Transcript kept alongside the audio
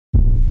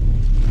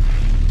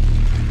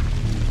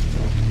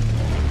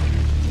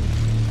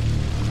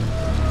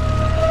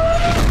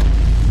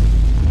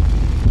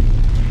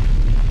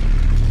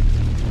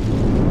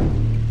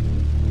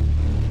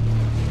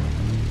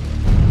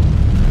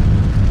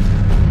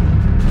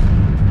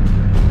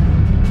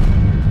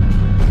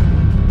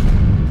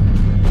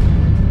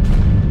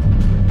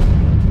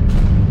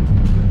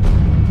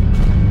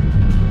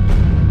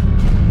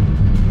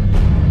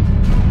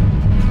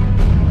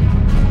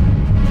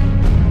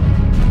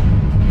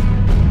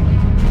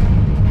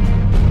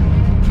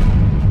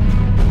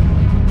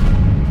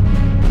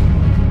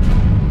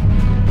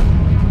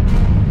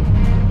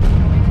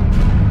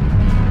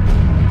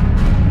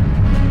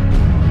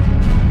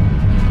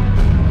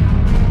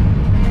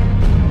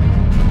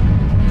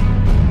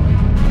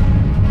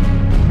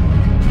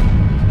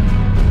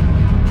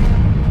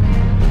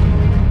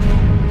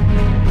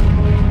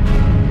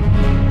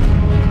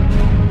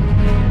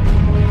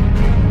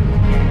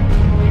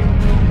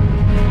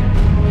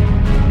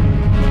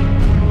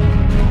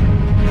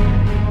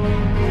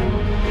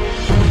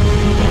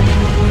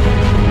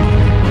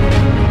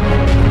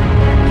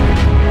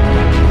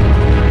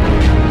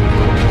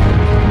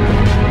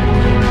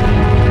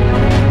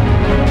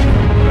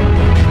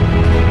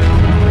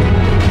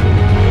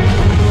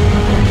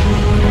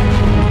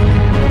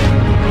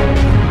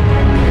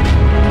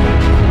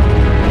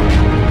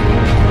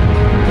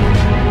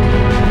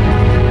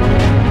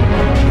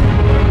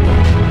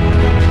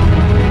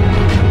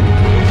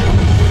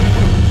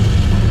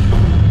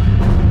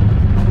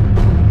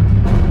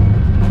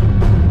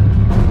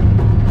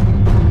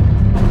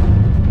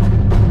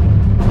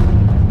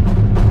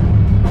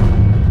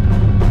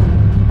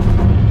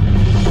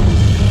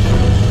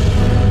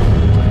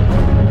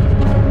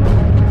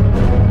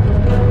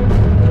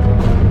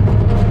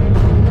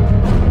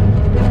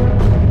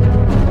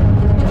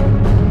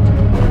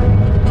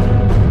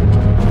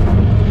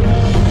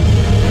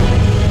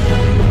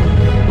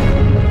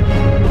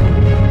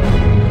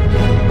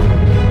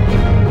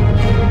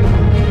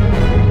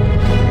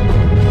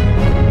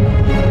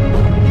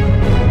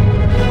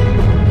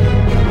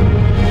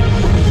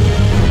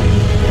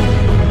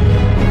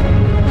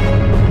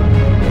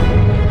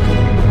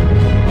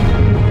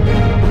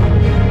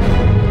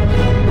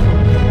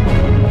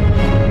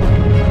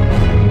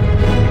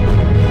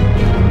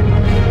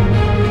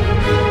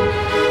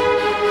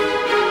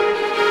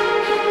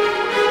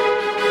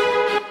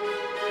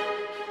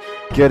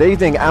Good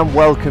evening and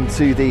welcome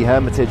to the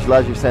Hermitage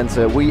Leisure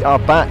Centre. We are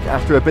back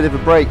after a bit of a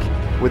break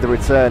with the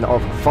return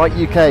of Fight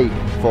UK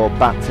for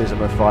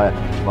Baptism of Fire.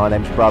 My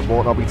name's Brad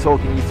Morton. I'll be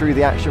talking you through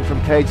the action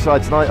from cage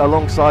side tonight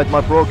alongside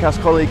my broadcast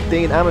colleague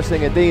Dean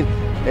Amersinger. Dean,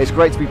 it's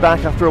great to be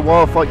back after a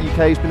while. Fight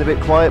UK has been a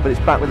bit quiet, but it's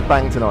back with a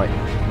bang tonight.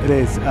 It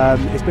is.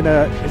 It's been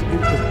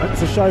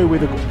it's a show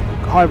with a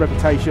high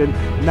reputation.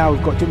 Now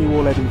we've got Jimmy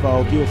Warled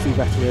involved, UFC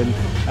veteran.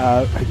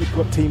 You've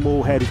got Team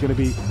Wallhead who's going to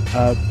be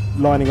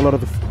lining a lot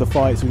of the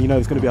fights, and you know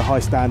it's going to be a high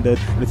standard,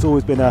 and it's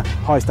always been a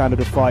high standard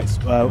of fights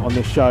on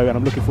this show, and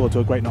I'm looking forward to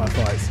a great night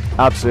of fights.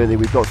 Absolutely.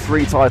 We've got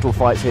 3 title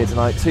fights here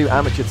tonight, 2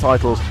 amateur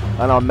titles,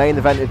 and our main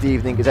event of the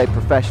evening is a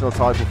professional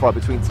title fight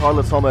between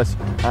Tyler Thomas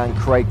and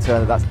Craig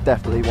Turner. That's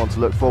definitely one to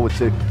look forward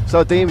to.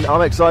 So Dean,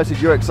 I'm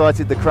excited, you're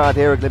excited, the crowd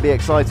here are going to be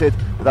excited.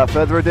 Without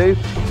further ado,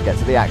 let's get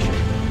to the action.